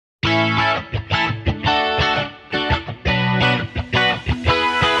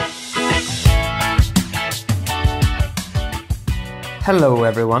Hello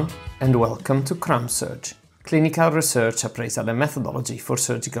everyone, and welcome to CRAMSURG, Clinical Research, Appraisal and Methodology for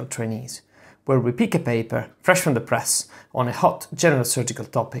Surgical Trainees, where we pick a paper fresh from the press on a hot general surgical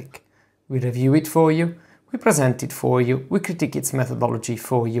topic. We review it for you, we present it for you, we critique its methodology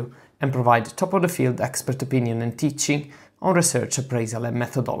for you, and provide top-of-the-field expert opinion and teaching on research, appraisal and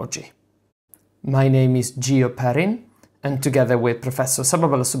methodology. My name is Gio Perrin, and together with Professor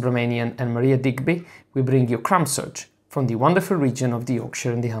Sababala Subramanian and Maria Digby, we bring you CRAMSURG from the wonderful region of the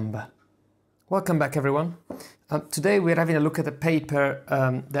Yorkshire and the Humber. Welcome back everyone. Today we're having a look at a paper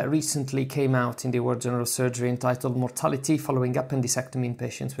that recently came out in the World Journal of Surgery entitled Mortality Following Appendicectomy in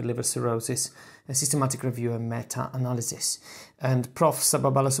Patients with Liver Cirrhosis, a Systematic Review and Meta-Analysis. And Prof.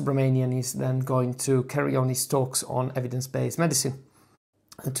 Sababala Subramanian is then going to carry on his talks on evidence-based medicine.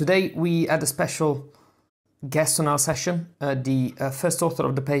 And today we had a special guest on our session, the first author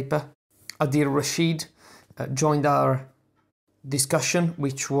of the paper, Adil Rashid, joined our discussion,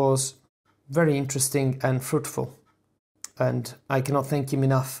 which was very interesting and fruitful. And I cannot thank him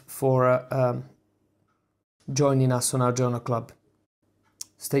enough for joining us on our journal club.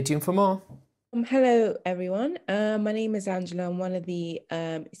 Stay tuned for more. Hello, everyone. My name is Angela. I'm one of the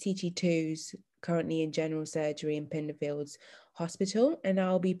CT2s currently in general surgery in Pinderfields Hospital, and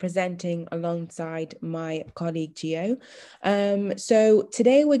I'll be presenting alongside my colleague Gio. So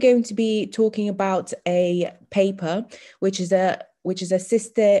today we're going to be talking about a paper which is a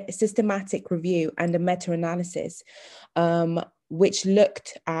systematic review and a meta-analysis which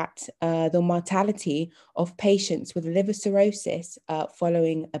looked at the mortality of patients with liver cirrhosis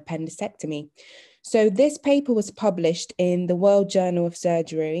following appendicectomy. So this paper was published in the World Journal of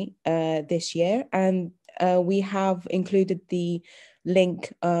Surgery this year, and we have included the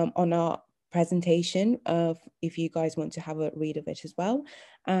link on our presentation if you guys want to have a read of it as well.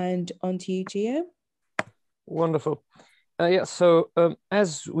 And on to you, Gio. Wonderful. So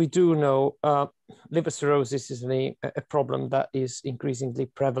as we do know, liver cirrhosis is a problem that is increasingly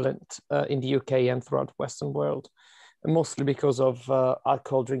prevalent in the UK and throughout the Western world, mostly because of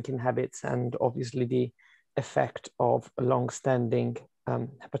alcohol drinking habits and obviously the effect of long-standing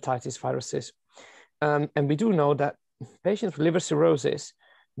hepatitis viruses. And we do know that patients with liver cirrhosis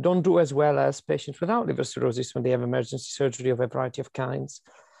don't do as well as patients without liver cirrhosis when they have emergency surgery of a variety of kinds.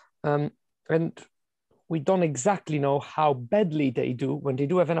 And we don't exactly know how badly they do when they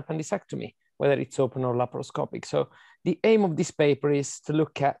do have an appendicectomy, whether it's open or laparoscopic. So the aim of this paper is to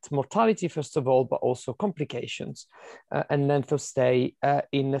look at mortality, first of all, but also complications and length of stay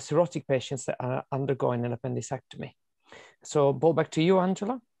in cirrhotic patients that are undergoing an appendicectomy. So ball back to you,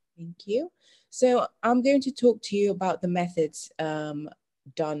 Angela. Thank you. So I'm going to talk to you about the methods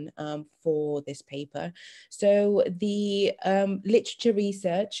done for this paper. So the literature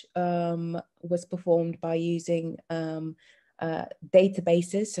research was performed by using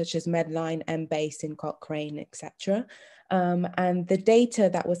databases such as Medline, Embase, and Cochrane, etc. And the data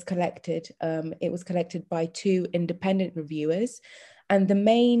that was collected, it was collected by two independent reviewers. And the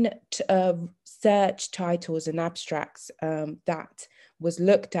main search titles and abstracts that was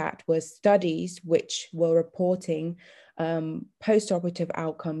looked at was studies which were reporting post-operative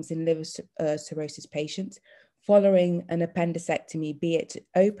outcomes in liver cirrhosis patients following an appendicectomy, be it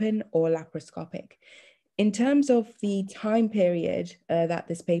open or laparoscopic. In terms of the time period that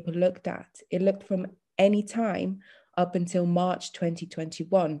this paper looked at, it looked from any time up until March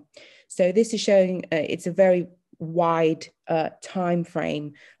 2021. So this is showing it's a very wide time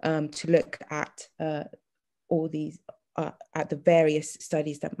frame to look at all these at the various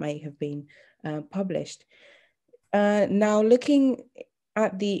studies that may have been published. Now, looking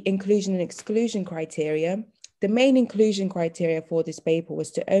at the inclusion and exclusion criteria, the main inclusion criteria for this paper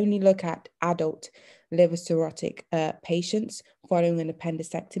was to only look at adult liver cirrhotic patients following an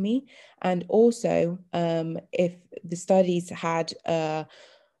appendicectomy, and also if the studies had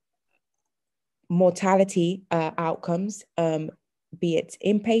mortality outcomes, be it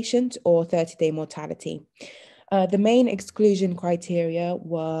inpatient or 30-day mortality. The main exclusion criteria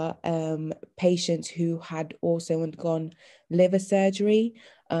were patients who had also undergone liver surgery,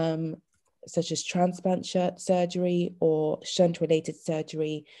 such as transplant surgery or shunt-related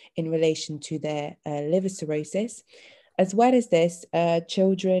surgery in relation to their liver cirrhosis. As well as this,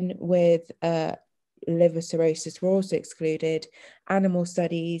 children with liver cirrhosis were also excluded. Animal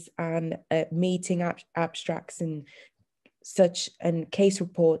studies and meeting abstracts and case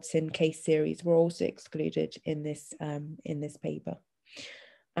reports and case series were also excluded in this paper.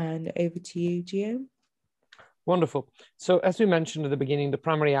 And over to you, Gio. Wonderful. So as we mentioned at the beginning, the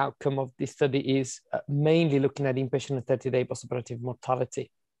primary outcome of this study is mainly looking at inpatient and 30-day postoperative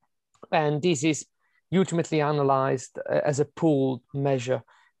mortality. And this is ultimately analyzed as a pooled measure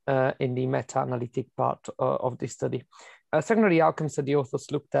in the meta-analytic part of the study. Secondary outcomes that the authors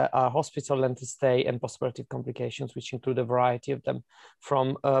looked at are hospital length of stay and postoperative complications, which include a variety of them,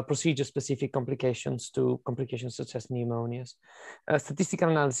 from procedure-specific complications to complications such as pneumonias. Statistical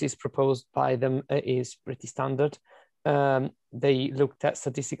analysis proposed by them is pretty standard. They looked at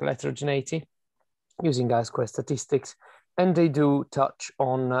statistical heterogeneity using I-squared statistics, and they do touch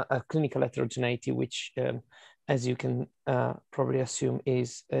on clinical heterogeneity, which, as you can probably assume,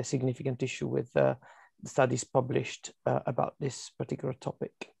 is a significant issue with studies published about this particular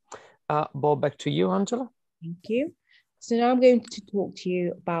topic. Bob, back to you, Angela. Thank you. So now I'm going to talk to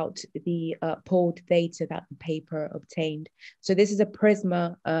you about the pooled data that the paper obtained. So this is a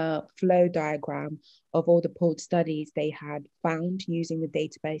Prisma flow diagram of all the pooled studies they had found using the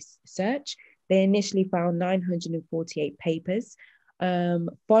database search. They initially found 948 papers.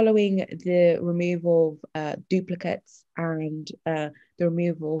 Following the removal of duplicates and the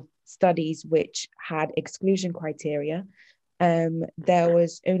removal of studies which had exclusion criteria, there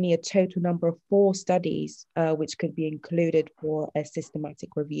was only a total number of 4 studies which could be included for a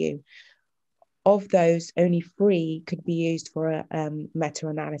systematic review. Of those, only 3 could be used for a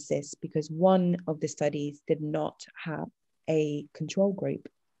meta-analysis because one of the studies did not have a control group.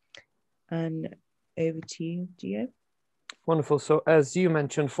 And over to you, Gio. Wonderful. So as you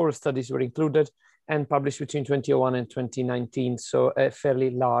mentioned, 4 studies were included and published between 2001 and 2019, so a fairly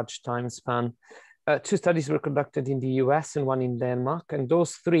large time span. 2 studies were conducted in the US and 1 in Denmark, and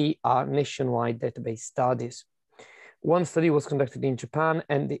those 3 are nationwide database studies. 1 study was conducted in Japan,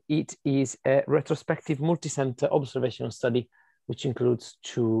 and it is a retrospective multi-center observational study, which includes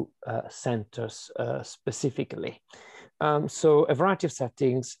 2 centers specifically. So a variety of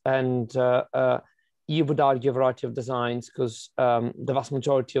settings, and you would argue a variety of designs, because the vast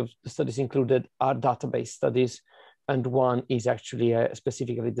majority of the studies included are database studies, and 1 is actually a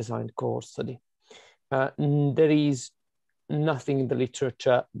specifically designed cohort study. There is nothing in the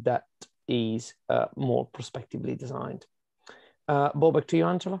literature that is more prospectively designed. Bob, back to you,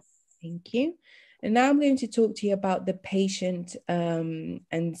 Angela. Thank you. And now I'm going to talk to you about the patient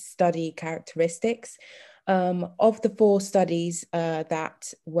and study characteristics. Of the 4 studies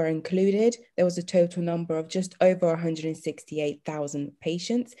that were included, there was a total number of just over 168,000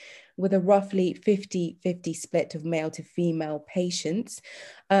 patients, with a roughly 50-50 split of male to female patients.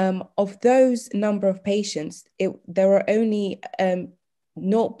 Of those number of patients, there were only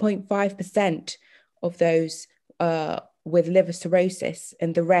 0.5% of those with liver cirrhosis,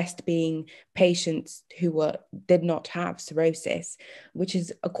 and the rest being patients who did not have cirrhosis, which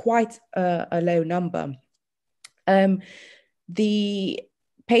is quite a low number. The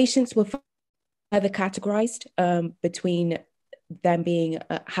patients were further categorized between them being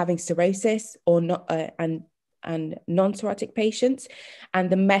having cirrhosis or not, and non-cirrhotic patients, and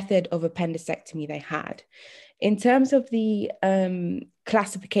the method of appendicectomy they had. In terms of the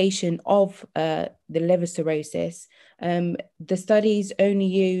classification of the liver cirrhosis, the studies only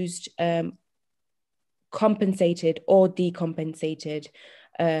used compensated or decompensated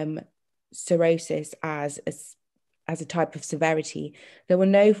cirrhosis as a type of severity. There were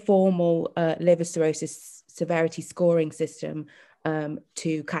no formal liver cirrhosis severity scoring system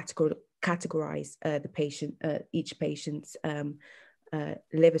to categorize each patient's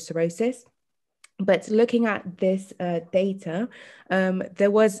liver cirrhosis. But looking at this data,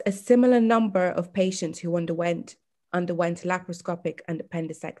 there was a similar number of patients who underwent laparoscopic and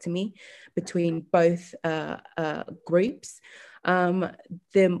appendicectomy between both groups.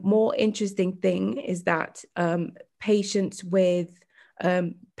 The more interesting thing is that patients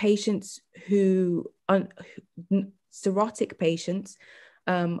cirrhotic patients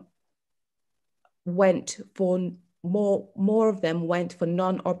went for more of them went for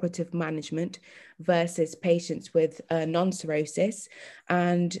non-operative management versus patients with non-cirrhosis.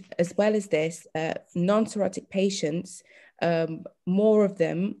 And as well as this, non-cirrhotic patients, more of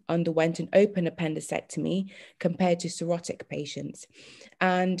them underwent an open appendicectomy compared to cirrhotic patients.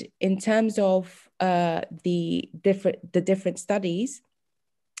 And in terms of the different studies,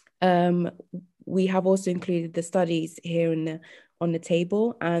 we have also included the studies here on the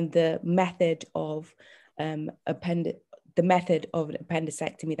table, and the method of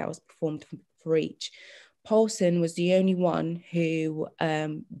appendicectomy that was performed for each. Paulson was the only one who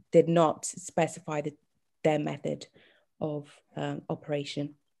did not specify their method of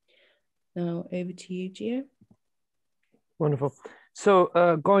operation. Now over to you, Gio. Wonderful. So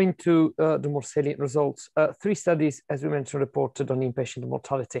going to the more salient results, 3 studies, as we mentioned, reported on inpatient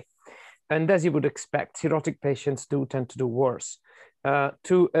mortality. And as you would expect, cirrhotic patients do tend to do worse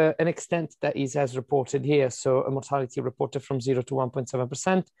to an extent that is as reported here. So a mortality reported from 0 to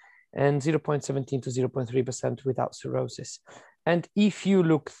 1.7% and 0.17 to 0.3% without cirrhosis. And if you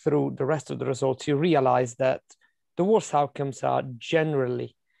look through the rest of the results, you realize that the worst outcomes are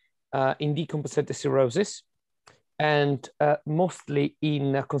generally in decompensated cirrhosis and mostly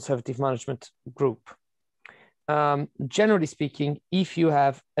in a conservative management group. Generally speaking, if you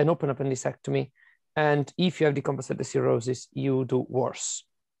have an open appendicectomy and if you have decompensated cirrhosis, you do worse.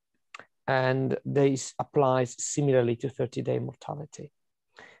 And this applies similarly to 30-day mortality.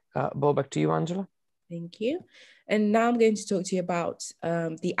 Ball back to you, Angela. Thank you. And now I'm going to talk to you about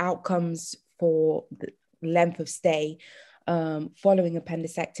the outcomes for the length of stay following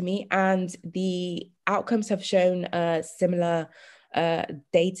appendicectomy. And the outcomes have shown similar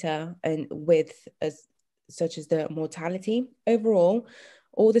data and with such as the mortality. Overall,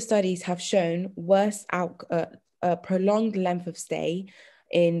 all the studies have shown worse prolonged length of stay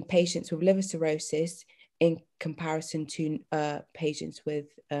in patients with liver cirrhosis in comparison to patients with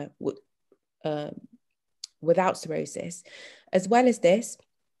without cirrhosis. As well as this,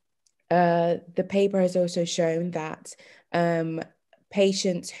 the paper has also shown that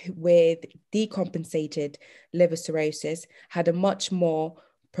patients with decompensated liver cirrhosis had a much more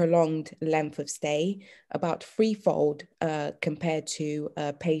prolonged length of stay, about threefold compared to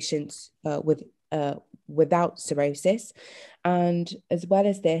patients without cirrhosis. And as well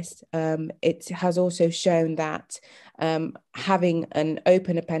as this, it has also shown that having an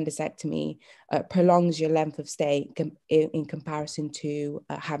open appendicectomy prolongs your length of stay in comparison to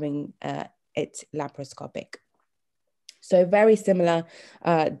having it laparoscopic. So very similar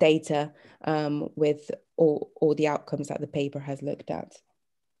data with all the outcomes that the paper has looked at.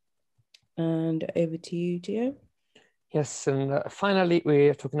 And over to you, Gio. Yes, and finally,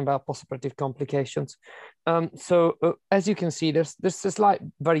 we're talking about postoperative complications. As you can see, there's a slight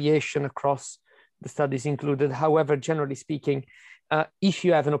variation across the studies included. However, generally speaking, if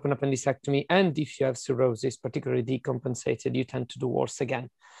you have an open appendicectomy and if you have cirrhosis, particularly decompensated, you tend to do worse again.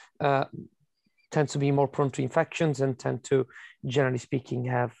 Tend to be more prone to infections and tend to, generally speaking,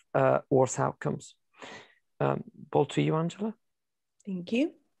 have worse outcomes. Ball to you, Angela. Thank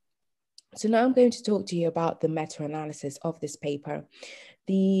you. So now I'm going to talk to you about the meta-analysis of this paper.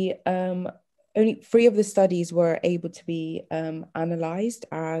 The only 3 of the studies were able to be analyzed,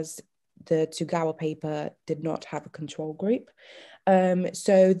 as the Tsugawa paper did not have a control group.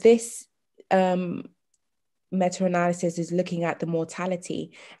 So this meta-analysis is looking at the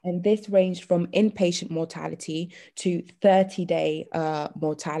mortality, and this ranged from inpatient mortality to 30-day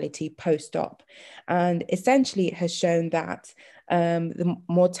mortality post-op. And essentially it has shown that the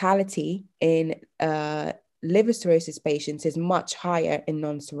mortality in liver cirrhosis patients is much higher in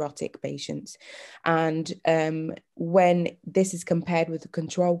non-cirrhotic patients. And when this is compared with the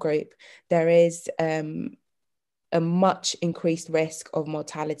control group, there is a much increased risk of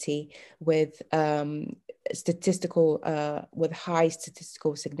mortality with with high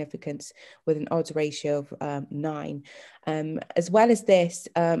statistical significance, with an odds ratio of 9. As well as this,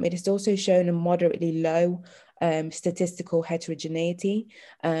 it has also shown a moderately low statistical heterogeneity,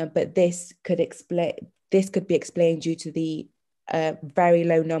 but this could be explained due to the very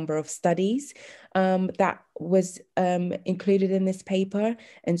low number of studies that was included in this paper.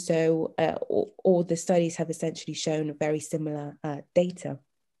 And so all the studies have essentially shown very similar data.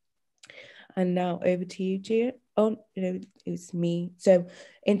 And now over to you, Gia. Oh, it's me. So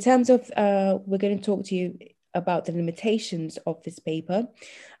in terms of, we're going to talk to you about the limitations of this paper.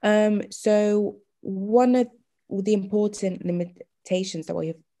 So one of the important limitations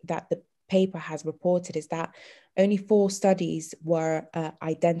that the paper has reported is that only 4 studies were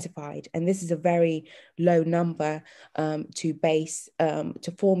identified, and this is a very low number to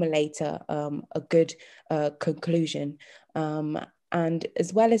formulate a good conclusion. And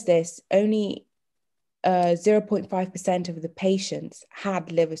as well as this, only 0.5% of the patients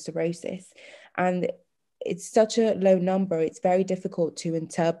had liver cirrhosis, and it's such a low number, it's very difficult to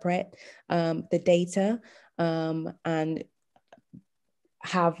interpret the data and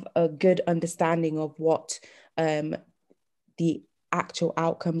have a good understanding of what the actual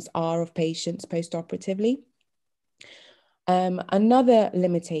outcomes are of patients post-operatively. Another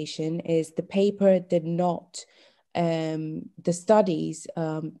limitation is the paper did not, the studies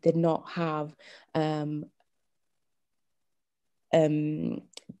did not have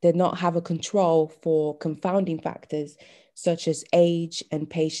a control for confounding factors such as age and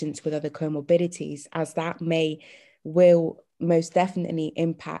patients with other comorbidities, as that will most definitely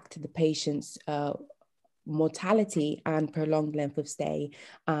impact the patient's mortality and prolonged length of stay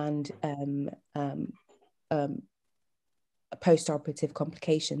and post-operative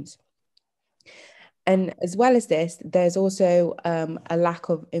complications. And as well as this, there's also a lack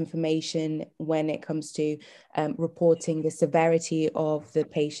of information when it comes to reporting the severity of the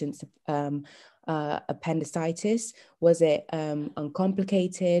patient's appendicitis. Was it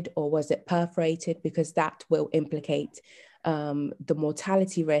uncomplicated or was it perforated? Because that will implicate the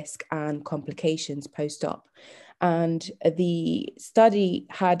mortality risk and complications post-op. And the study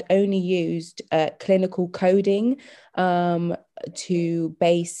had only used clinical coding to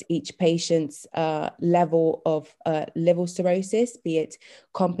base each patient's level of liver cirrhosis, be it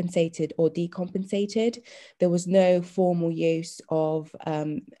compensated or decompensated. There was no formal use of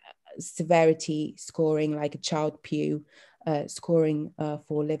severity scoring like a child Pew scoring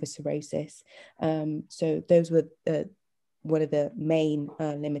for liver cirrhosis. So those were one of the main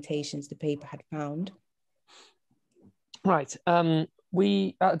limitations the paper had found. Right.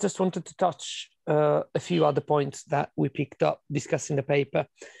 We just wanted to touch a few other points that we picked up discussing the paper.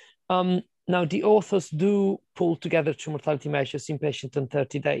 Now, the authors do pull together two mortality measures in patients in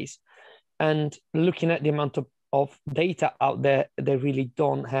 30 days. And looking at the amount of data out there, they really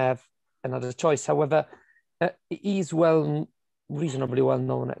don't have another choice. However, it is reasonably well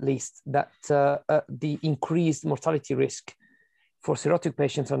known, at least, that the increased mortality risk for cirrhotic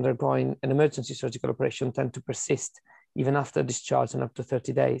patients undergoing an emergency surgical operation tend to persist even after discharge and up to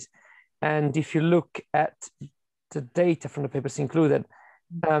 30 days. And if you look at the data from the papers included,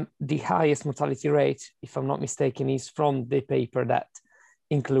 the highest mortality rate, if I'm not mistaken, is from the paper that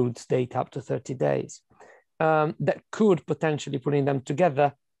includes data up to 30 days. That could potentially, putting them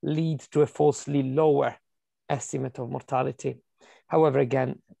together, lead to a falsely lower estimate of mortality. However,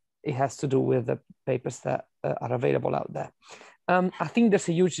 again, it has to do with the papers that are available out there. I think there's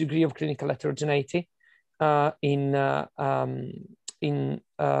a huge degree of clinical heterogeneity in the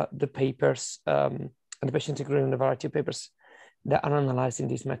papers, and the patients included in a variety of papers that are analyzed in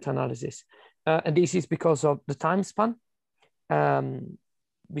this meta-analysis. And this is because of the time span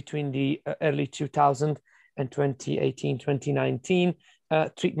between the early 2000 and 2018, 2019.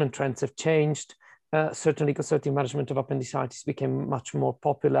 Treatment trends have changed. Certainly conservative management of appendicitis became much more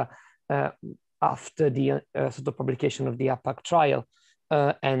popular after the sort of publication of the APAC trial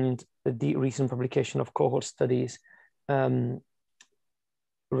and the recent publication of cohort studies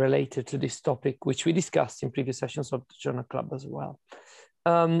related to this topic, which we discussed in previous sessions of the Journal Club as well.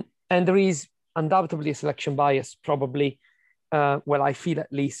 And there is undoubtedly a selection bias, probably, well, I feel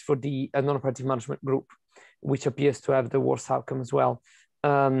at least for the non-operative management group, which appears to have the worst outcome as well,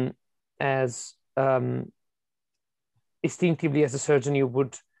 as instinctively as a surgeon, you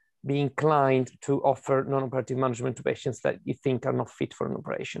would be inclined to offer non-operative management to patients that you think are not fit for an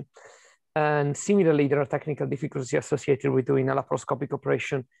operation. And similarly, there are technical difficulties associated with doing a laparoscopic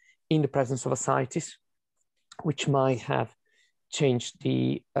operation in the presence of ascites, which might have changed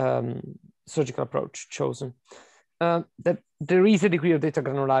the surgical approach chosen. There is a degree of data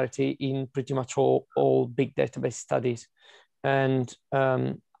granularity in pretty much all big database studies. And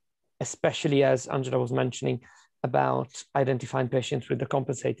especially as Angela was mentioning about identifying patients with the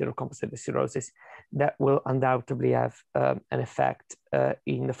compensated or compensated cirrhosis, that will undoubtedly have an effect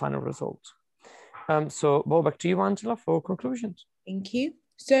in the final results. So back to you, Angela, for conclusions. Thank you.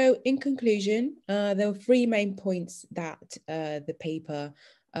 So in conclusion, there were three main points that the paper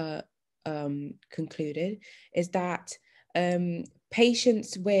concluded, is that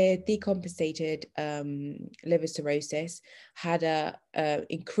patients with decompensated liver cirrhosis had a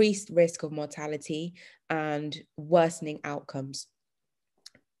increased risk of mortality and worsening outcomes.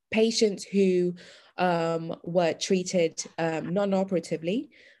 Patients who were treated non-operatively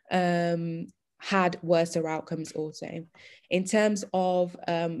had worser outcomes also. In terms of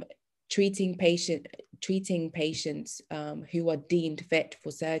treating patients who are deemed fit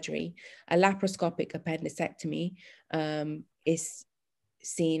for surgery, a laparoscopic appendicectomy is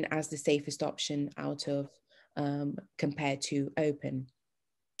seen as the safest option out of compared to open.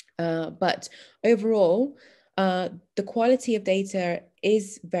 But overall, the quality of data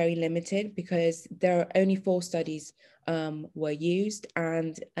is very limited because there are only 4 studies were used,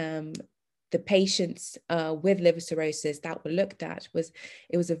 and the patients with liver cirrhosis that were looked at was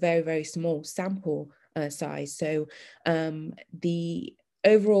a very, very small sample size. So the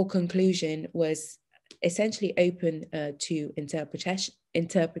overall conclusion was essentially open to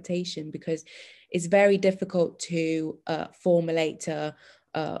interpretation because it's very difficult to formulate a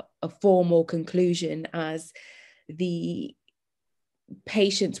formal conclusion, as the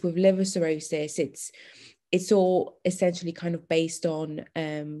patients with liver cirrhosis, it's all essentially kind of based on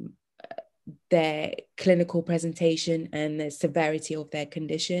their clinical presentation and the severity of their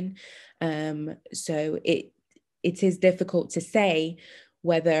condition. So it is difficult to say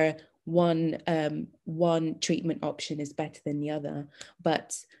whether one treatment option is better than the other.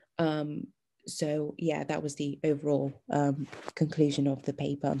 But so yeah, that was the overall conclusion of the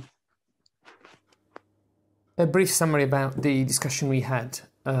paper. A brief summary about the discussion we had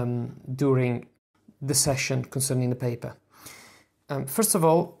during the session concerning the paper. First of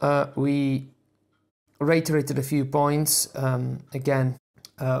all, we reiterated a few points, again,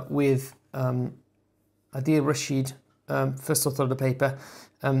 with Adil Rashid, first author of the paper,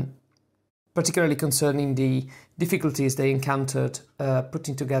 particularly concerning the difficulties they encountered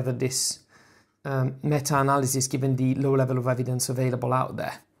putting together this meta-analysis given the low level of evidence available out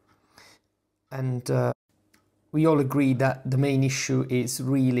there. And we all agree that the main issue is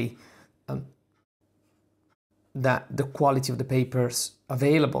really that the quality of the papers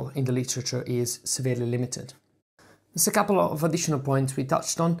available in the literature is severely limited. There's a couple of additional points we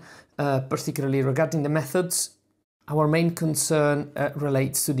touched on, particularly regarding the methods. Our main concern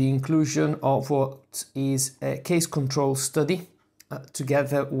relates to the inclusion of what is a case control study,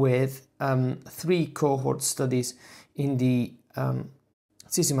 together with 3 cohort studies in the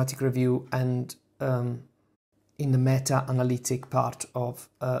systematic review and in the meta-analytic part of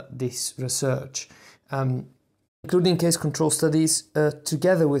this research. Including case control studies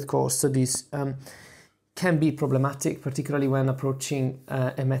together with cohort studies can be problematic, particularly when approaching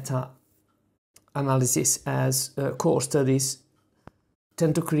a meta-analysis, as cohort studies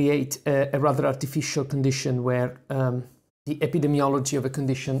tend to create a rather artificial condition where the epidemiology of a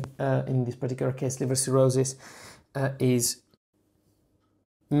condition, in this particular case liver cirrhosis, is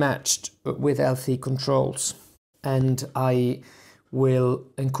matched with healthy controls. And I will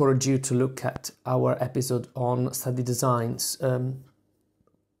encourage you to look at our episode on study designs to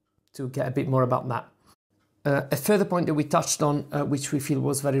get a bit more about that. A further point that we touched on, which we feel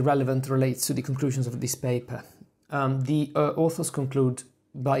was very relevant, relates to the conclusions of this paper. The authors conclude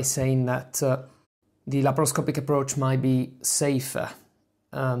by saying that the laparoscopic approach might be safer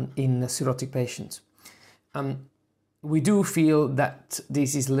in cirrhotic patients. We do feel that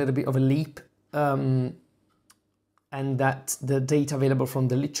this is a little bit of a leap, and that the data available from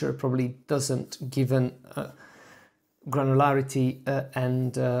the literature probably doesn't, given granularity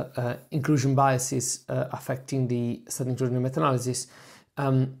and inclusion biases affecting the study inclusion and meta-analysis,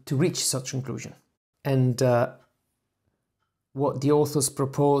 to reach such conclusion. And what the authors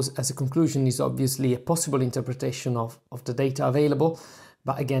propose as a conclusion is obviously a possible interpretation of the data available,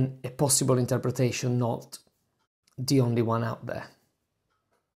 but again, a possible interpretation, not the only one out there.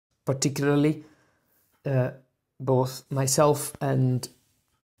 Particularly, both myself and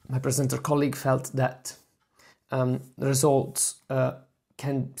my presenter colleague felt that the results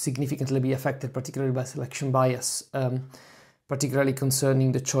can significantly be affected, particularly by selection bias, particularly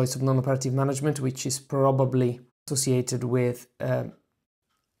concerning the choice of non-operative management, which is probably associated with the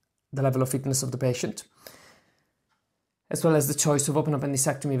level of fitness of the patient, as well as the choice of open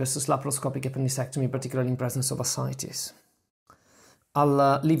appendicectomy versus laparoscopic appendicectomy, particularly in presence of ascites.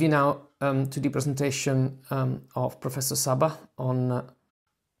 I'll leave you now to the presentation of Professor Saba on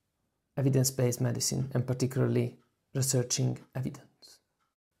evidence-based medicine, and particularly researching evidence.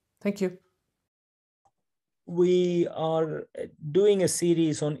 Thank you. We are doing a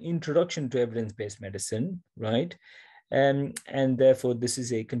series on introduction to evidence-based medicine, right? And therefore, this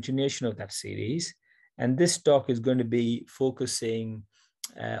is a continuation of that series. And this talk is going to be focusing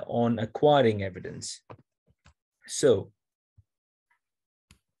on acquiring evidence. So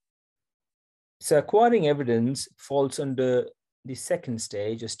acquiring evidence falls under the second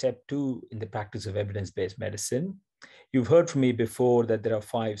stage, or step 2 in the practice of evidence-based medicine. You've heard from me before that there are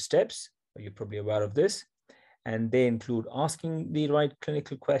 5 steps, or you're probably aware of this, and they include asking the right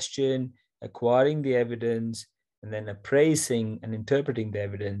clinical question, acquiring the evidence, and then appraising and interpreting the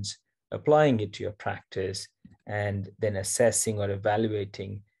evidence, applying it to your practice, and then assessing or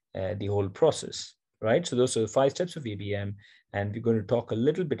evaluating the whole process, right? So those are the 5 steps of EBM, and we're going to talk a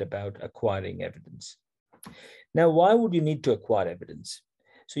little bit about acquiring evidence. Now, why would you need to acquire evidence?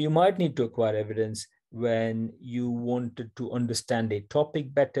 So you might need to acquire evidence when you wanted to understand a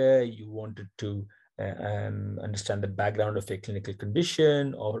topic better, you wanted to understand the background of a clinical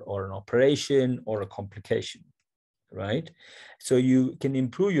condition or an operation or a complication, right? So you can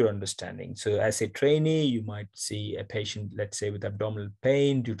improve your understanding. So as a trainee, you might see a patient, let's say, with abdominal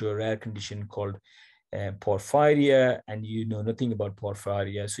pain due to a rare condition called porphyria, and you know nothing about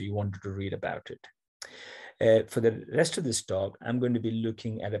porphyria, so you wanted to read about it. For the rest of this talk, I'm going to be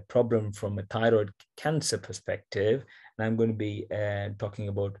looking at a problem from a thyroid cancer perspective, and I'm going to be talking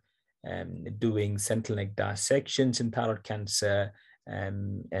about doing sentinel neck dissections in thyroid cancer,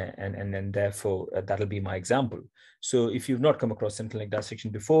 and therefore that'll be my example. So if you've not come across sentinel neck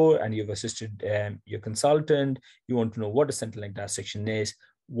dissection before and you've assisted your consultant, you want to know what a sentinel neck dissection is,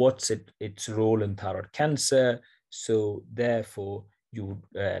 what's its role in thyroid cancer. So therefore you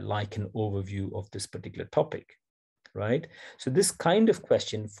would like an overview of this particular topic, right? So this kind of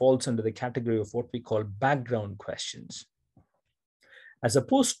question falls under the category of what we call background questions, as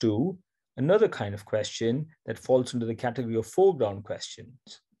opposed to another kind of question that falls under the category of foreground questions.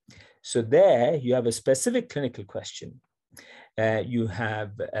 So there you have a specific clinical question. You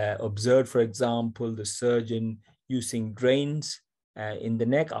have observed, for example, the surgeon using drains in the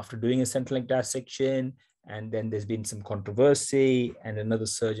neck after doing a sentinel neck dissection, and then there's been some controversy, and another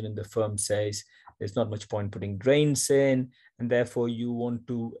surgeon in the firm says there's not much point putting drains in, and therefore you want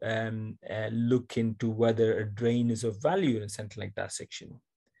to look into whether a drain is of value in a sentinel neck dissection.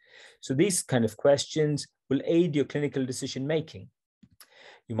 So these kind of questions will aid your clinical decision making.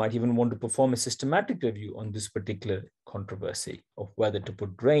 You might even want to perform a systematic review on this particular controversy of whether to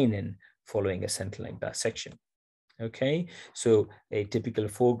put drain in following a sentinel neck dissection. Okay, so a typical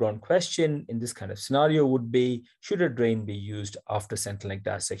foreground question in this kind of scenario would be, should a drain be used after sentinel neck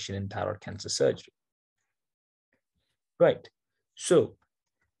dissection in thyroid cancer surgery? Right, so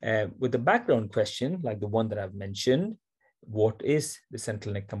with the background question, like the one that I've mentioned, what is the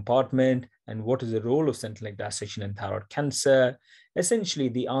sentinel neck compartment and what is the role of sentinel neck dissection in thyroid cancer? Essentially,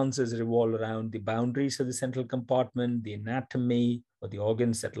 the answers revolve around the boundaries of the central compartment, the anatomy or the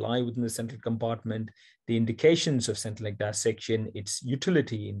organs that lie within the central compartment, the indications of sentinel neck dissection, its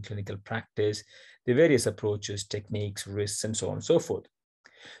utility in clinical practice, the various approaches, techniques, risks, and so on and so forth.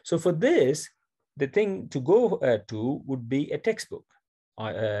 So for this, the thing to go to would be a textbook.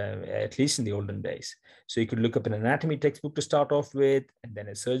 At least in the olden days. So you could look up an anatomy textbook to start off with, and then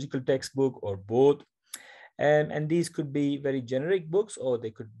a surgical textbook or both. And these could be very generic books, or they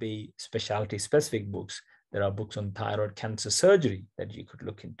could be specialty specific books. There are books on thyroid cancer surgery that you could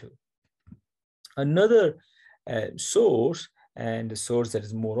look into. Another source, and the source that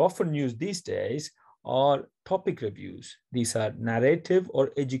is more often used these days, are topic reviews. These are narrative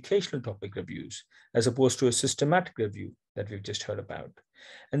or educational topic reviews, as opposed to a systematic review that we've just heard about.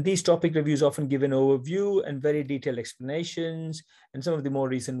 And these topic reviews often give an overview and very detailed explanations. And some of the more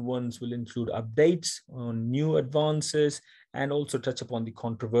recent ones will include updates on new advances and also touch upon the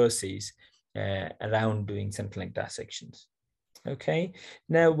controversies around doing sentinel neck dissections. Okay,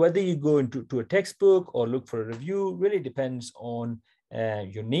 now whether you go into a textbook or look for a review really depends on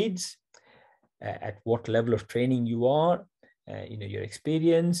your needs, at what level of training you are, your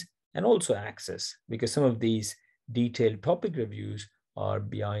experience, and also access, because some of these detailed topic reviews are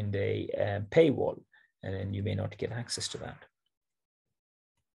behind a paywall, and then you may not get access to that.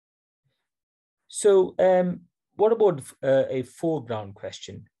 So what about a foreground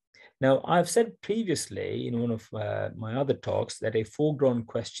question? Now, I've said previously in one of my other talks that a foreground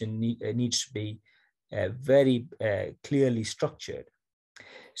question needs to be very clearly structured.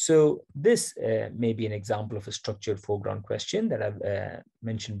 So this may be an example of a structured foreground question that I've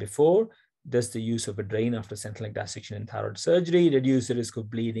mentioned before. Does the use of a drain after sentinel neck dissection in thyroid surgery reduce the risk of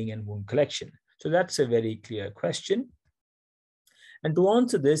bleeding and wound collection? So that's a very clear question. And to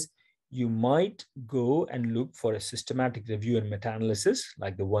answer this, you might go and look for a systematic review and meta-analysis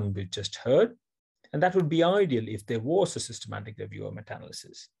like the one we just heard. And that would be ideal if there was a systematic review or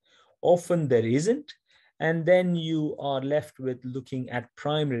meta-analysis. Often there isn't. And then you are left with looking at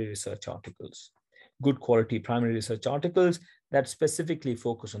primary research articles, good quality primary research articles that specifically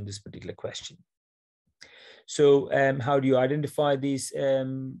focus on this particular question. So how do you identify these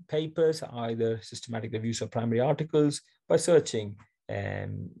papers, either systematic reviews or primary articles? By searching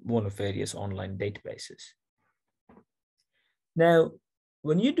one of various online databases. Now,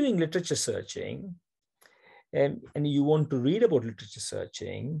 when you're doing literature searching and you want to read about literature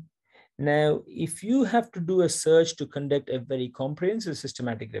searching, now, if you have to do a search to conduct a very comprehensive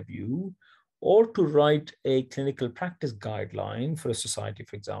systematic review, or to write a clinical practice guideline for a society,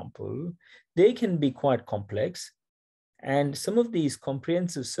 for example, they can be quite complex. And some of these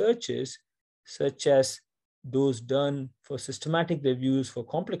comprehensive searches, such as those done for systematic reviews for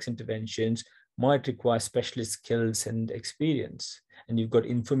complex interventions, might require specialist skills and experience. And you've got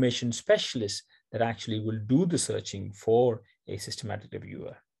information specialists that actually will do the searching for a systematic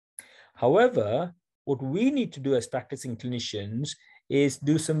reviewer. However, what we need to do as practicing clinicians is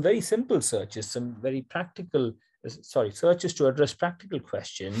do some very simple searches, some very practical, searches to address practical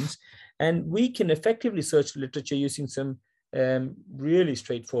questions. And we can effectively search literature using some really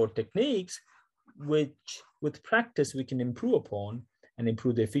straightforward techniques, which with practice we can improve upon and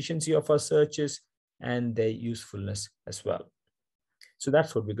improve the efficiency of our searches and their usefulness as well. So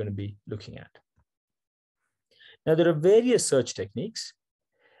that's what we're going to be looking at. Now, there are various search techniques,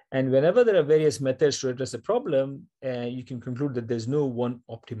 and whenever there are various methods to address a problem, you can conclude that there's no one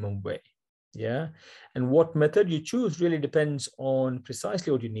optimum way. Yeah, and what method you choose really depends on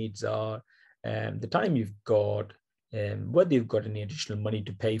precisely what your needs are, the time you've got, whether you've got any additional money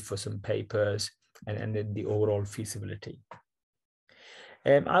to pay for some papers, and then the overall feasibility.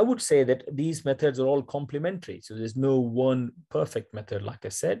 I would say that these methods are all complementary. So there's no one perfect method, like I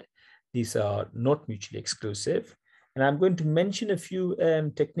said. These are not mutually exclusive. And I'm going to mention a few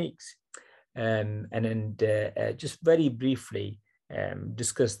techniques and then just very briefly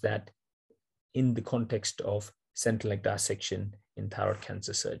discuss that in the context of sentinel neck dissection in thyroid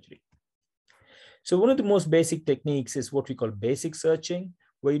cancer surgery. So one of the most basic techniques is what we call basic searching,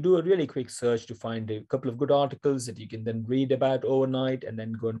 where you do a really quick search to find a couple of good articles that you can then read about overnight and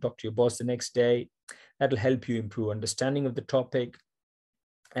then go and talk to your boss the next day. That'll help you improve understanding of the topic.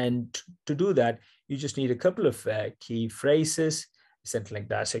 And to do that, you just need a couple of key phrases: sentinel neck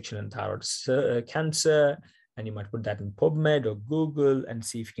dissection and thyroid cancer, and you might put that in PubMed or Google and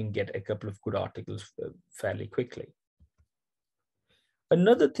see if you can get a couple of good articles fairly quickly.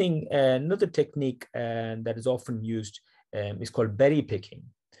 Another thing, another technique that is often used is called berry picking,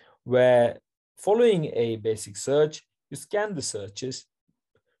 where following a basic search, you scan the searches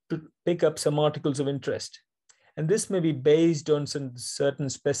to pick up some articles of interest. And this may be based on some certain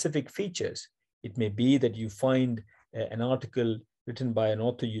specific features. It may be that you find an article written by an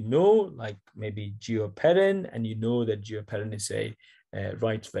author you know, like maybe Gio Perrin, and you know that Gio Perrin is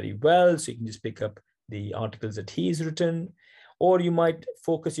writes very well, so you can just pick up the articles that he's written. Or you might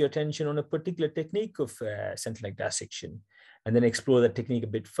focus your attention on a particular technique of sentinel neck dissection, and then explore that technique a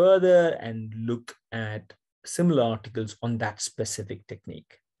bit further and look at similar articles on that specific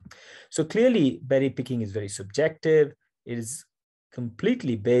technique. So clearly, berry picking is very subjective. It is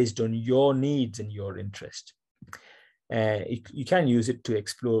completely based on your needs and your interest. You can use it to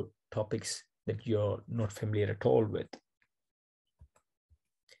explore topics that you're not familiar at all with.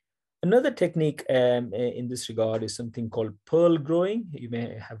 Another technique in this regard is something called pearl growing. You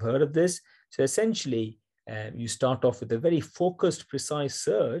may have heard of this. So essentially, you start off with a very focused, precise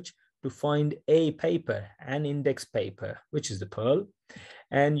search to find a paper, an index paper, which is the pearl.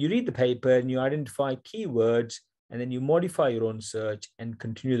 And you read the paper and you identify keywords, and then you modify your own search and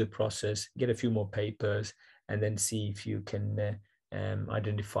continue the process, get a few more papers, and then see if you can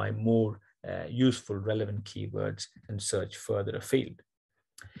identify more useful, relevant keywords and search further afield.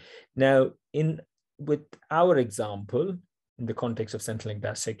 Now, with our example, in the context of sentinel neck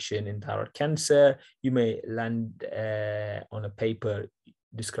dissection in thyroid cancer, you may land on a paper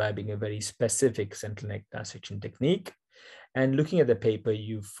describing a very specific sentinel neck dissection technique. And looking at the paper,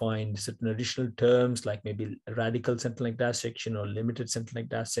 you find certain additional terms like maybe radical sentinel neck dissection or limited sentinel neck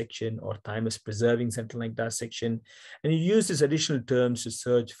dissection or thymus preserving sentinel neck dissection. And you use these additional terms to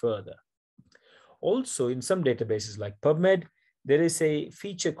search further. Also, in some databases like PubMed, there is a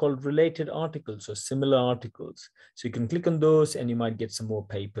feature called related articles or similar articles. So you can click on those and you might get some more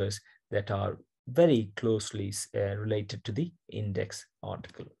papers that are very closely related to the index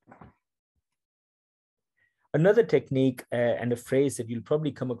article. Another technique and a phrase that you'll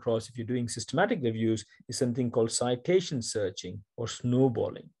probably come across if you're doing systematic reviews is something called citation searching or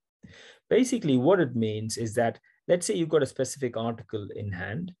snowballing. Basically, what it means is that, let's say you've got a specific article in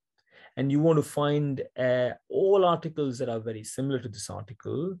hand and you want to find all articles that are very similar to this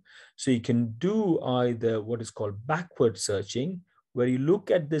article. So you can do either what is called backward searching, where you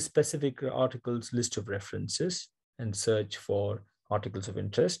look at this specific article's list of references and search for articles of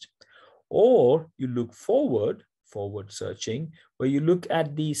interest. Or you look forward searching, where you look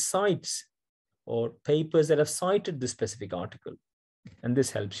at the sites or papers that have cited this specific article. And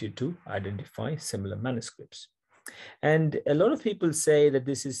this helps you to identify similar manuscripts. And a lot of people say that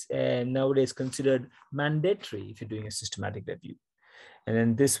this is nowadays considered mandatory if you're doing a systematic review. And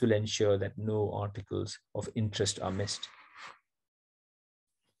then this will ensure that no articles of interest are missed.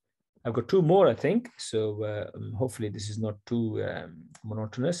 I've got two more, I think. So hopefully this is not too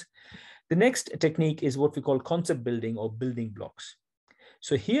monotonous. The next technique is what we call concept building or building blocks.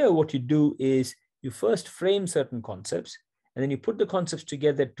 So here what you do is you first frame certain concepts, and then you put the concepts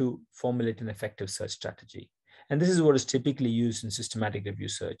together to formulate an effective search strategy. And this is what is typically used in systematic review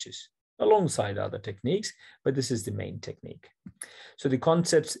searches alongside other techniques, but this is the main technique. So the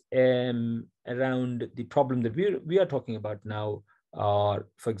concepts around the problem that we are talking about now are,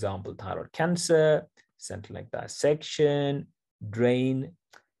 for example, thyroid cancer, sentinel neck dissection, drain,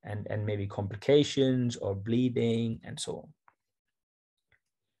 and maybe complications or bleeding and so on.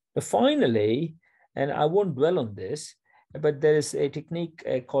 Now, finally, and I won't dwell on this, but there is a technique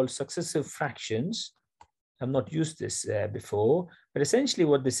called successive fractions. I've not used this before, but essentially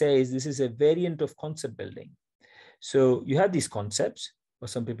what they say is this is a variant of concept building. So you have these concepts, or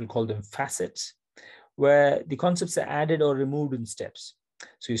some people call them facets, where the concepts are added or removed in steps.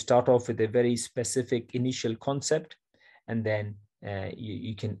 So you start off with a very specific initial concept, and then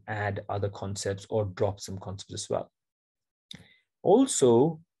you can add other concepts or drop some concepts as well.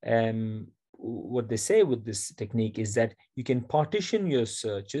 Also, what they say with this technique is that you can partition your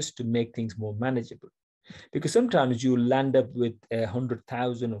searches to make things more manageable. Because sometimes you land up with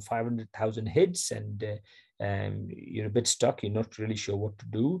 100,000 or 500,000 hits, and you're a bit stuck. You're not really sure what to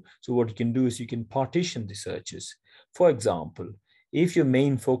do. So what you can do is you can partition the searches. For example, if your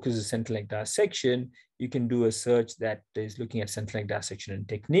main focus is central neck dissection, you can do a search that is looking at central neck dissection and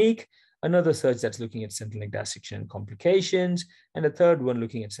technique, another search that's looking at central neck dissection and complications, and a third one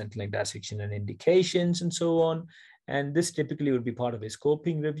looking at central neck dissection and indications, and so on. And this typically would be part of a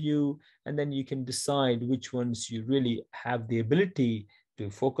scoping review. And then you can decide which ones you really have the ability to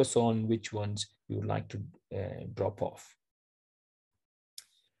focus on, which ones you would like to drop off.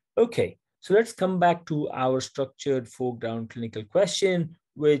 Okay, so let's come back to our structured foreground clinical question,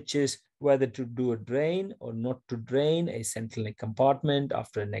 which is whether to do a drain or not to drain a central neck compartment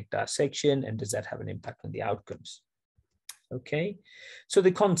after a neck dissection, and does that have an impact on the outcomes? Okay, so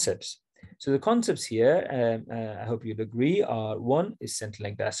the concepts. So the concepts here, I hope you'd agree, are: one is central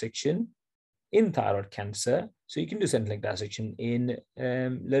neck dissection in thyroid cancer. So you can do central neck dissection in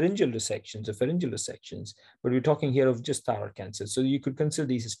laryngeal resections or pharyngeal resections, but we're talking here of just thyroid cancer. So you could consider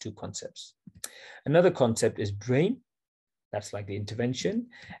these as two concepts. Another concept is drain. That's like the intervention.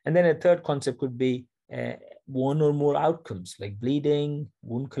 And then a third concept could be one or more outcomes like bleeding,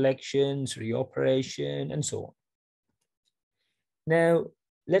 wound collections, reoperation, and so on. Now,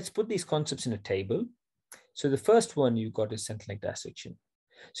 let's put these concepts in a table. So the first one you've got is central neck dissection.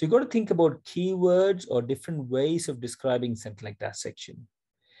 So you've got to think about keywords or different ways of describing central neck dissection.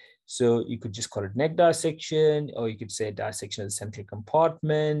 So you could just call it neck dissection, or you could say dissection of the central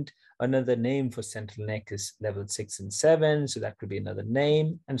compartment. Another name for central neck is level 6 and 7. So that could be another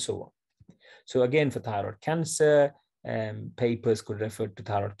name, and so on. So again, for thyroid cancer, papers could refer to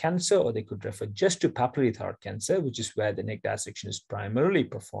thyroid cancer, or they could refer just to papillary thyroid cancer, which is where the neck dissection is primarily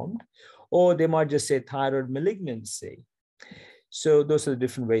performed, or they might just say thyroid malignancy. So those are the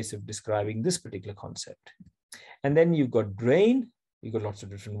different ways of describing this particular concept. And then you've got drain. You've got lots of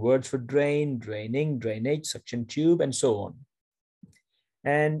different words for drain, draining, drainage, suction tube, and so on.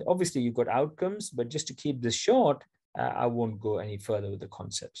 And obviously you've got outcomes, but just to keep this short, I won't go any further with the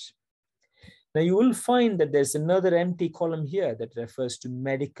concepts. Now you will find that there's another empty column here that refers to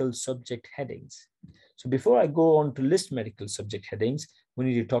medical subject headings. So before I go on to list medical subject headings, we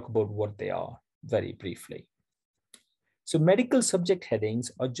need to talk about what they are very briefly. So medical subject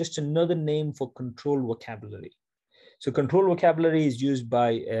headings are just another name for control vocabulary. So control vocabulary is used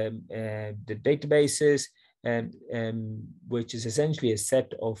by the databases, which is essentially a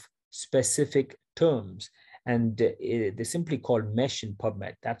set of specific terms. And they're simply called MESH in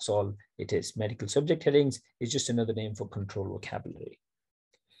PubMed. That's all it is. Medical subject headings is just another name for control vocabulary.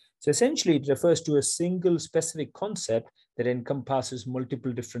 So essentially, it refers to a single specific concept that encompasses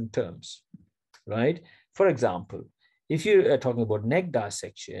multiple different terms, right? For example, if you're talking about neck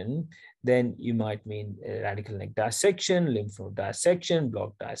dissection, then you might mean radical neck dissection, lymph node dissection,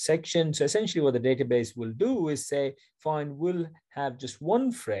 block dissection. So essentially what the database will do is say, fine, we'll have just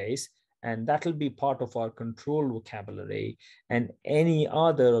one phrase, and that'll be part of our control vocabulary. And any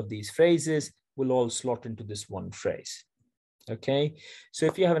other of these phrases will all slot into this one phrase. Okay, so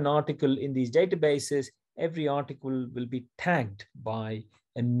if you have an article in these databases, every article will be tagged by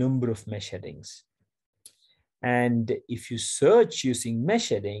a number of mesh headings. And if you search using mesh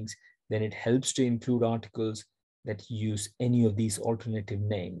headings, then it helps to include articles that use any of these alternative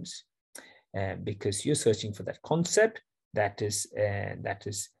names, because you're searching for that concept that is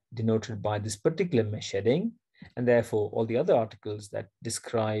denoted by this particular mesh heading, and therefore all the other articles that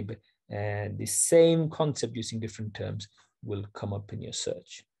describe the same concept using different terms will come up in your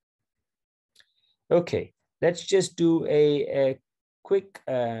search. Okay, let's just do a quick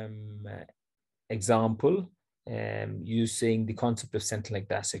example using the concept of central neck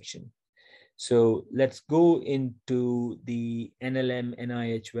dissection. So let's go into the NLM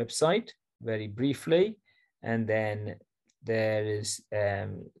NIH website very briefly, and then there is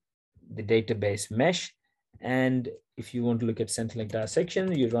the database mesh. And if you want to look at central neck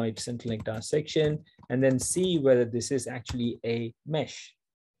dissection, you write central neck dissection and then see whether this is actually a mesh.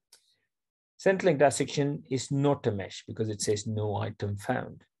 Central neck dissection is not a mesh because it says no item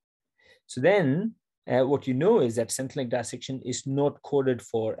found. So then what you know is that central neck dissection is not coded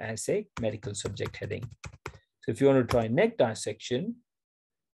for as a medical subject heading. So if you want to try neck dissection,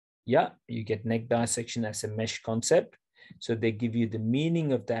 yeah, you get neck dissection as a mesh concept. So they give you the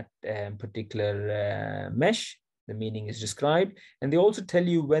meaning of that particular mesh. The meaning is described, and they also tell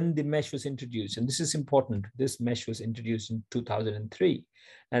you when the mesh was introduced. And this is important. This mesh was introduced in 2003.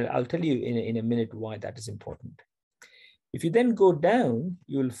 And I'll tell you in a minute why that is important. If you then go down,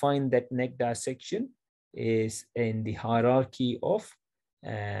 you will find that neck dissection is in the hierarchy of,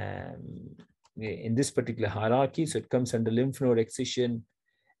 in this particular hierarchy. So it comes under lymph node excision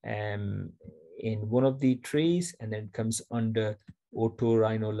in one of the trees, and then it comes under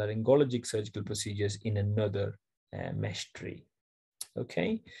otorhinolaryngologic surgical procedures in another mesh tree.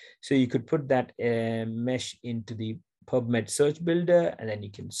 Okay, so you could put that mesh into the PubMed search builder, and then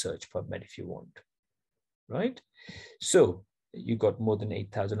you can search PubMed if you want, right? So you got more than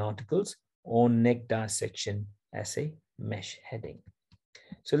 8,000 articles on neck dissection as a mesh heading.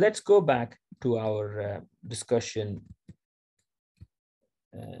 So let's go back to our discussion.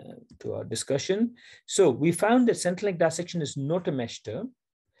 So we found that central neck dissection is not a mesh term,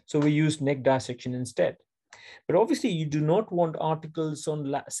 so we used neck dissection instead. But obviously, you do not want articles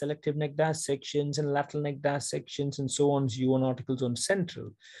on selective neck dissections and lateral neck dissections and so on. So you want articles on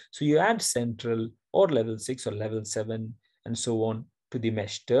central. So you add central or level 6 or level 7 and so on to the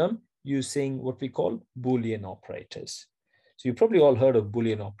mesh term using what we call Boolean operators. So you've probably all heard of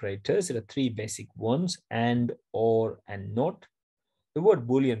Boolean operators. There are 3 basic ones: and, or, and not. The word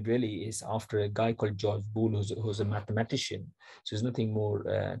Boolean really is after a guy called George Boole, who's a mathematician. So there's nothing more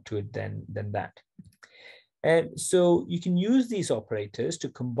to it than that. And so you can use these operators to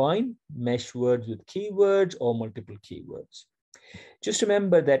combine mesh words with keywords or multiple keywords. Just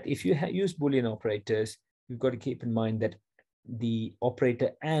remember that if you use Boolean operators, you've got to keep in mind that the operator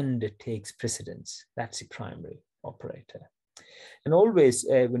and takes precedence. That's the primary operator. And always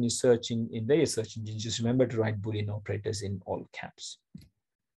when you're searching in various search engines, just remember to write Boolean operators in all caps.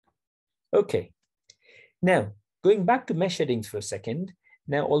 Okay, now going back to mesh headings for a second.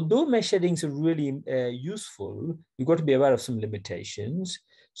 Now, although mesh headings are really useful, you've got to be aware of some limitations.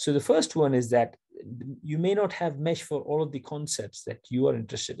 So the first one is that you may not have mesh for all of the concepts that you are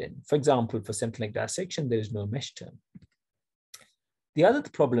interested in. For example, for central neck dissection, there is no mesh term. The other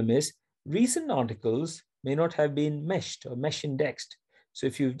problem is recent articles may not have been meshed or mesh indexed. So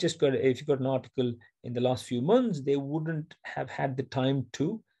if you've got an article in the last few months, they wouldn't have had the time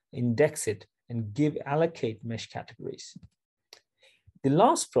to index it and allocate mesh categories. The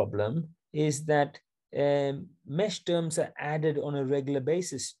last problem is that mesh terms are added on a regular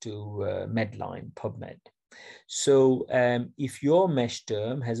basis to Medline, PubMed. So if your mesh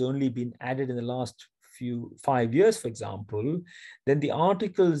term has only been added in the last 5 years, for example, then the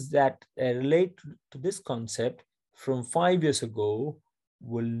articles that relate to this concept from 5 years ago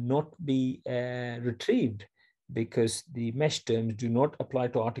will not be retrieved, because the mesh terms do not apply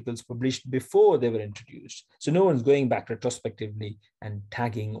to articles published before they were introduced. So no one's going back retrospectively and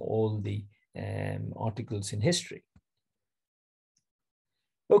tagging all the articles in history.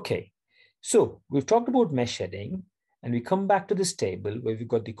 Okay, so we've talked about mesh heading, and we come back to this table where we've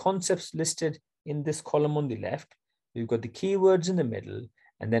got the concepts listed in this column on the left. We've got the keywords in the middle,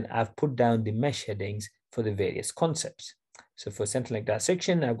 and then I've put down the mesh headings for the various concepts. So for central neck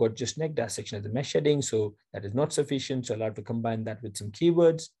dissection, I've got just neck dissection as a mesh heading, so that is not sufficient. So I'll have to combine that with some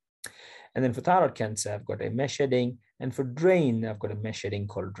keywords. And then for thyroid cancer, I've got a mesh heading. And for drain, I've got a mesh heading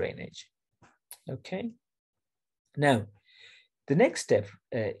called drainage. Okay. Now, the next step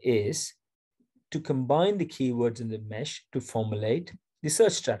is to combine the keywords in the mesh to formulate the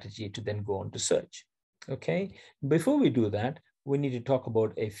search strategy to then go on to search. Okay. Before we do that, we need to talk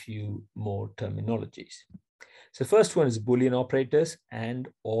about a few more terminologies. So first one is Boolean operators, and,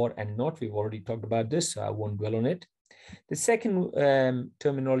 or, and not. We've already talked about this, so I won't dwell on it. The second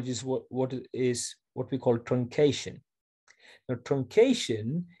terminology is what we call truncation. Now,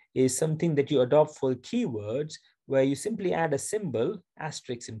 truncation is something that you adopt for keywords where you simply add a symbol,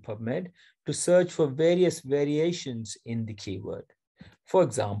 asterisk in PubMed, to search for various variations in the keyword. For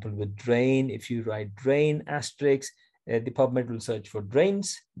example, with drain, if you write drain asterisk, the PubMed will search for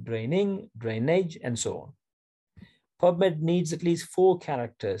drains, draining, drainage, and so on. PubMed needs at least 4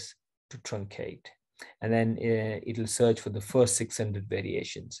 characters to truncate, and then it'll search for the first 600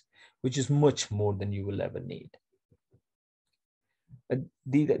 variations, which is much more than you will ever need.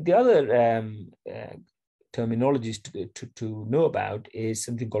 The other terminologies to know about is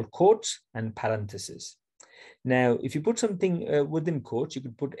something called quotes and parentheses. Now, if you put something within quotes, you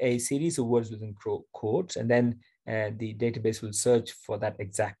could put a series of words within quotes, and then the database will search for that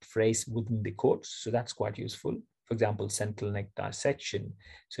exact phrase within the quotes. So that's quite useful. For example, central neck dissection.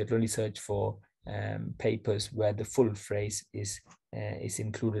 So it will only search for papers where the full phrase is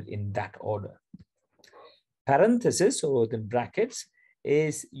included in that order. Parenthesis, or within brackets,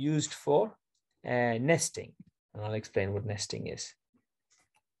 is used for nesting. And I'll explain what nesting is.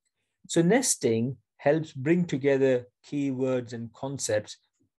 So nesting helps bring together keywords and concepts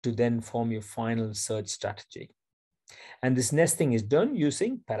to then form your final search strategy. And this nesting is done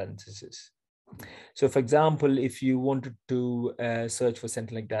using parentheses. So for example, if you wanted to search for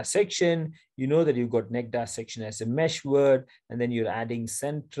central neck dissection, you know that you've got neck dissection as a mesh word, and then you're adding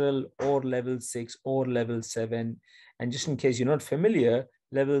central or level 6 or level 7. And just in case you're not familiar,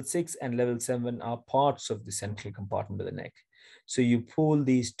 level 6 and level 7 are parts of the central compartment of the neck. So you pull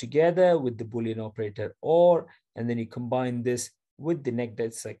these together with the Boolean operator or, and then you combine this with the neck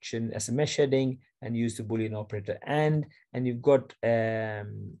dissection as a mesh heading and use the Boolean operator and you've got the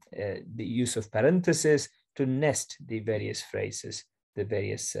use of parentheses to nest the various phrases, the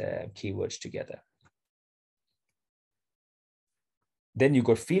various keywords together. Then you've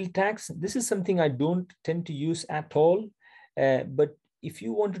got field tags. This is something I don't tend to use at all, but if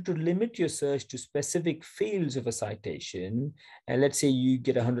you wanted to limit your search to specific fields of a citation, and let's say you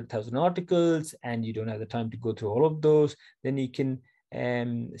get 100,000 articles and you don't have the time to go through all of those, then you can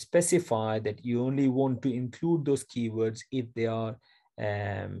specify that you only want to include those keywords if they are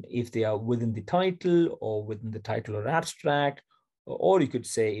within the title or within the title or abstract, or you could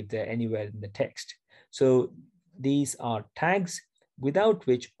say if they're anywhere in the text. So these are tags without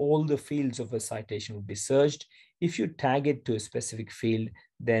which all the fields of a citation will be searched. If you tag it to a specific field,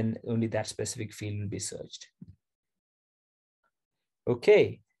 then only that specific field will be searched.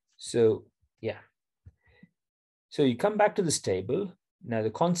 Okay, so yeah. So you come back to this table. Now the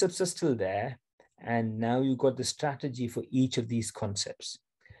concepts are still there. And now you've got the strategy for each of these concepts.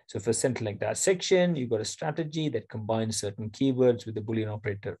 So for central neck dissection, you've got a strategy that combines certain keywords with the Boolean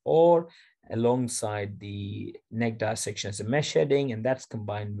operator or alongside the neck dissection as a mesh heading, and that's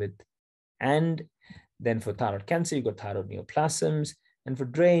combined with and. Then for thyroid cancer, you've got thyroid neoplasms. And for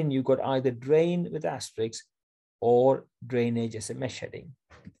drain, you've got either drain with asterisks or drainage as a mesh heading.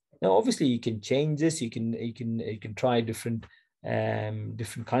 Now, obviously, you can change this. You can try different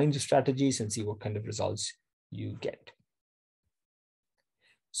kinds of strategies and see what kind of results you get.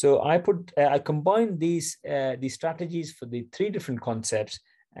 So I combined these strategies for the 3 different concepts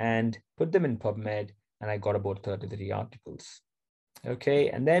and put them in PubMed, and I got about 33 articles. Okay,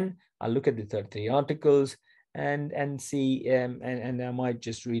 and then I'll look at the 33 articles and see, and I might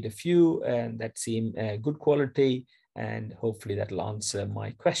just read a few that seem good quality, and hopefully that'll answer my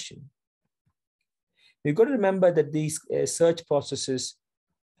question. We've got to remember that these search processes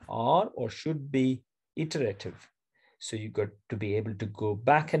are or should be iterative. So you've got to be able to go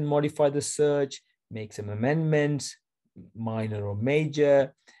back and modify the search, make some amendments, minor or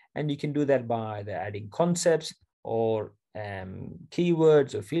major, and you can do that by either adding concepts or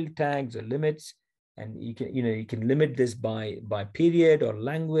keywords or field tags or limits, and you can limit this by period or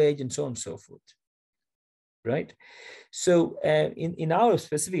language and so on and so forth, right? So in our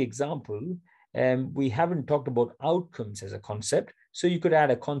specific example, we haven't talked about outcomes as a concept, so you could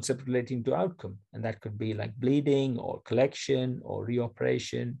add a concept relating to outcome, and that could be like bleeding or collection or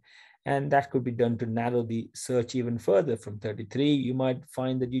reoperation, and that could be done to narrow the search even further. From 33, you might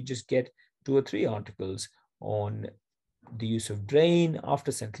find that you just get 2 or 3 articles on the use of drain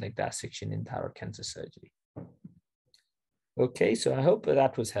after central neck dissection in thyroid cancer surgery. Okay, so I hope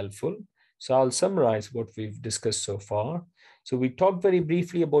that was helpful. So I'll summarize what we've discussed so far. So we talked very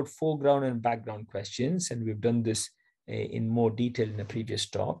briefly about foreground and background questions, and we've done this in more detail in a previous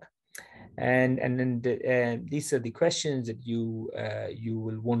talk. And then these are the questions that you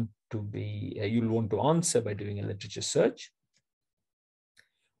will want to answer by doing a literature search.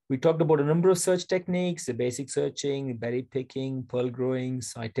 We talked about a number of search techniques: the basic searching, berry picking, pearl growing,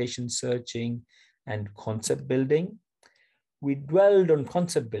 citation searching, and concept building. We dwelled on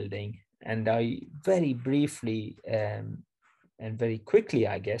concept building, and I very briefly and very quickly,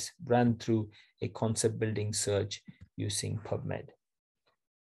 I guess, ran through a concept building search using PubMed.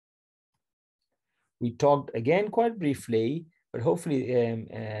 We talked again quite briefly, but hopefully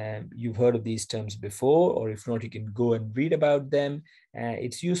you've heard of these terms before, or if not, you can go and read about them.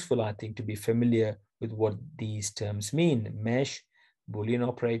 It's useful, I think, to be familiar with what these terms mean: mesh, Boolean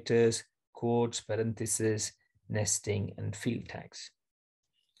operators, quotes, parentheses, nesting, and field tags.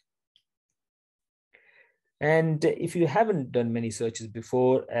 And if you haven't done many searches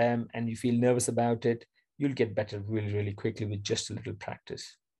before and you feel nervous about it, you'll get better really, really quickly with just a little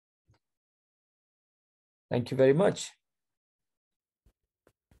practice. Thank you very much.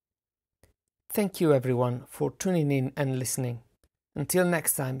 Thank you everyone for tuning in and listening. Until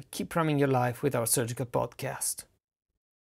next time, keep running your life with our surgical podcast.